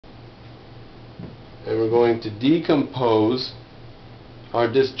and we're going to decompose our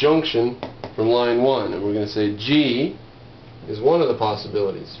disjunction from line 1, and we're going to say G is one of the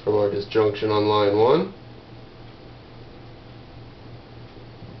possibilities from our disjunction on line 1.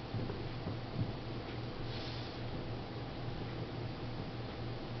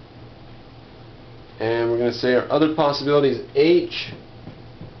 And we're going to say our other possibility is H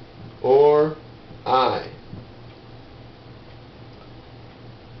or I.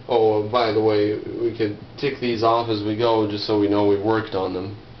 Oh, by the way, we could tick these off as we go just so we know we've worked on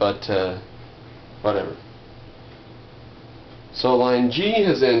them, but whatever. So line G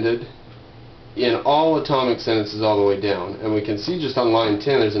has ended in all atomic sentences all the way down, and we can see just on line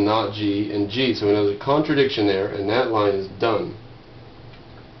 10 there's a not G and G, so we know there's a contradiction there, and that line is done.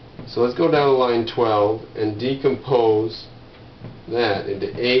 So let's go down to line 12 and decompose that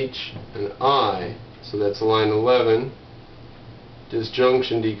into H and I. So that's line 11,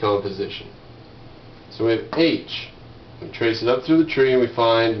 disjunction decomposition. So we have H. We trace it up through the tree and we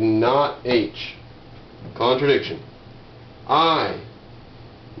find not H. Contradiction. I.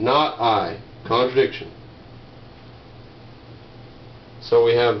 Not I. Contradiction. So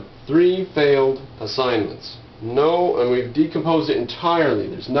we have 3 failed assignments. No, and we've decomposed it entirely.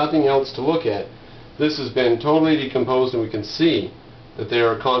 There's nothing else to look at. This has been totally decomposed, and we can see that there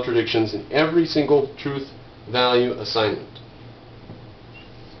are contradictions in every single truth value assignment.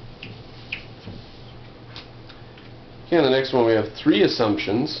 Okay, on the next one we have 3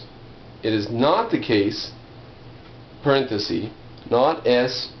 assumptions. It is not the case, parenthesis, not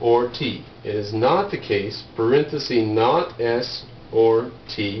S or T. It is not the case, parenthesis, not S or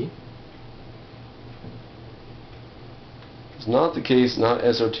T. It's not the case, not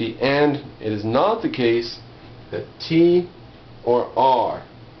S or T, and it is not the case that T or R.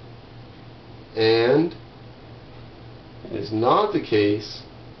 And it is not the case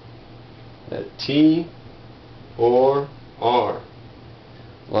that T or R.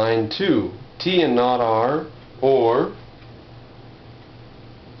 Line 2, T and not R, or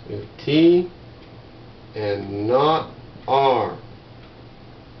so we have T and not R,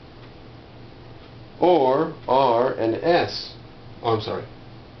 or R and S. Oh, I'm sorry.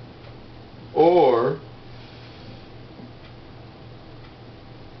 Or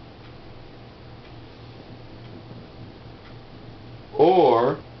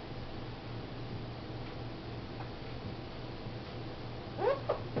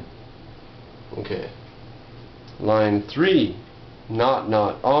okay. Line 3,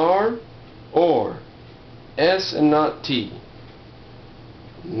 not R, or S and not T.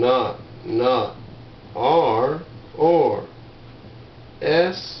 Not R, or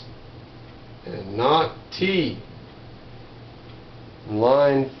S and not T.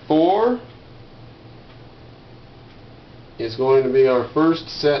 Line 4 is going to be our first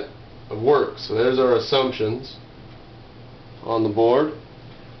set of work. So there's our assumptions on the board,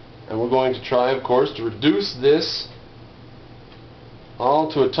 and we're going to try, of course, to reduce this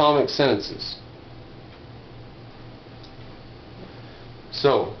all to atomic sentences.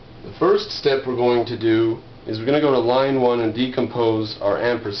 So the first step we're going to do is we're going to go to line 1 and decompose our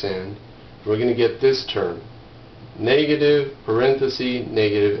ampersand. We're going to get this term, negative, parenthesis,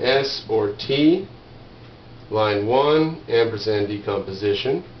 negative S or T, line 1, ampersand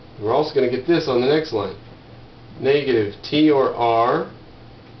decomposition. We're also going to get this on the next line, negative T or R,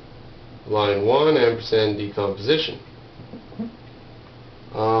 line 1, ampersand decomposition.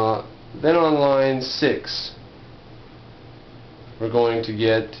 Then on line 6, we're going to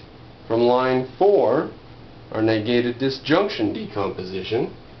get from line 4 our negated disjunction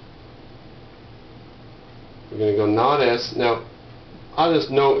decomposition. We're going to go not S. Now, I'll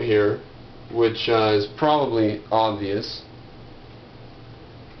just note here, which is probably obvious,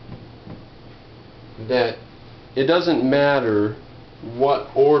 that it doesn't matter what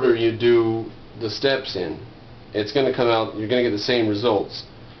order you do the steps in. It's going to come out, you're going to get the same results.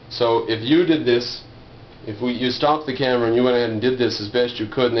 So if you did this, you stopped the camera and you went ahead and did this as best you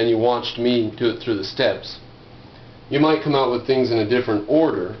could, and then you watched me do it through the steps, you might come out with things in a different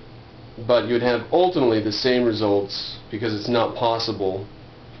order, but you'd have ultimately the same results, because it's not possible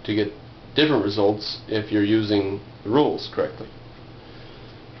to get different results if you're using the rules correctly.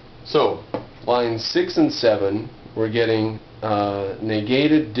 So lines 6 and 7, we're getting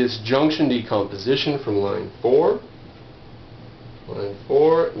negated disjunction decomposition from line 4. Line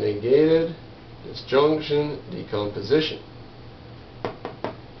 4, negated disjunction decomposition.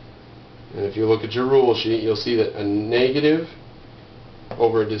 And if you look at your rule sheet, you'll see that a negative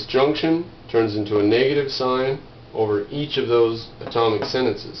over a disjunction turns into a negative sign over each of those atomic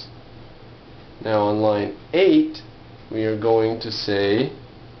sentences. Now on line 8, we are going to say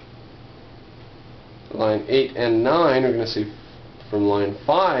line 8 and 9, we're going to see from line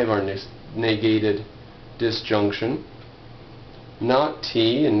 5 our negated disjunction, not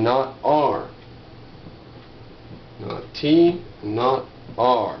T and not R. Not T and not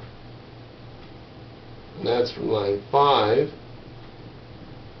R. And that's from line 5.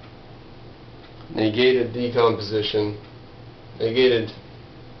 Negated decomposition, negated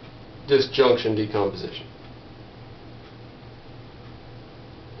disjunction decomposition.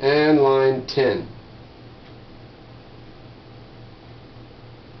 And line 10.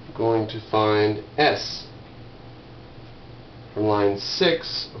 Going to find S. From line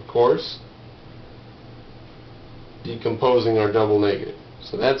 6, of course, decomposing our double negative.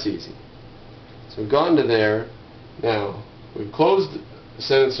 So that's easy. So we've gotten to there. Now, we've closed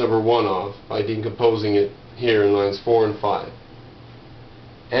sentence number 1 off by decomposing it here in lines 4 and 5.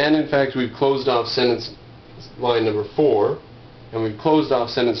 And in fact, we've closed off sentence line number 4, and we've closed off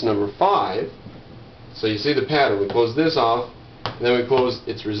sentence number 5. So you see the pattern. We close this off, and then we close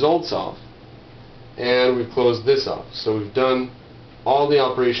its results off, and we've closed this off. So we've done all the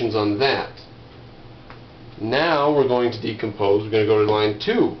operations on that. Now we're going to decompose. We're going to go to line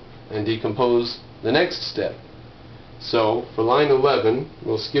 2 and decompose the next step. So for line 11,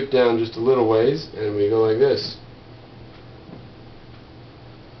 we'll skip down just a little ways, and we go like this.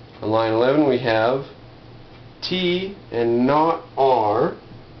 On line 11 we have T and not R.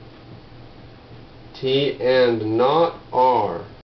 T and not R.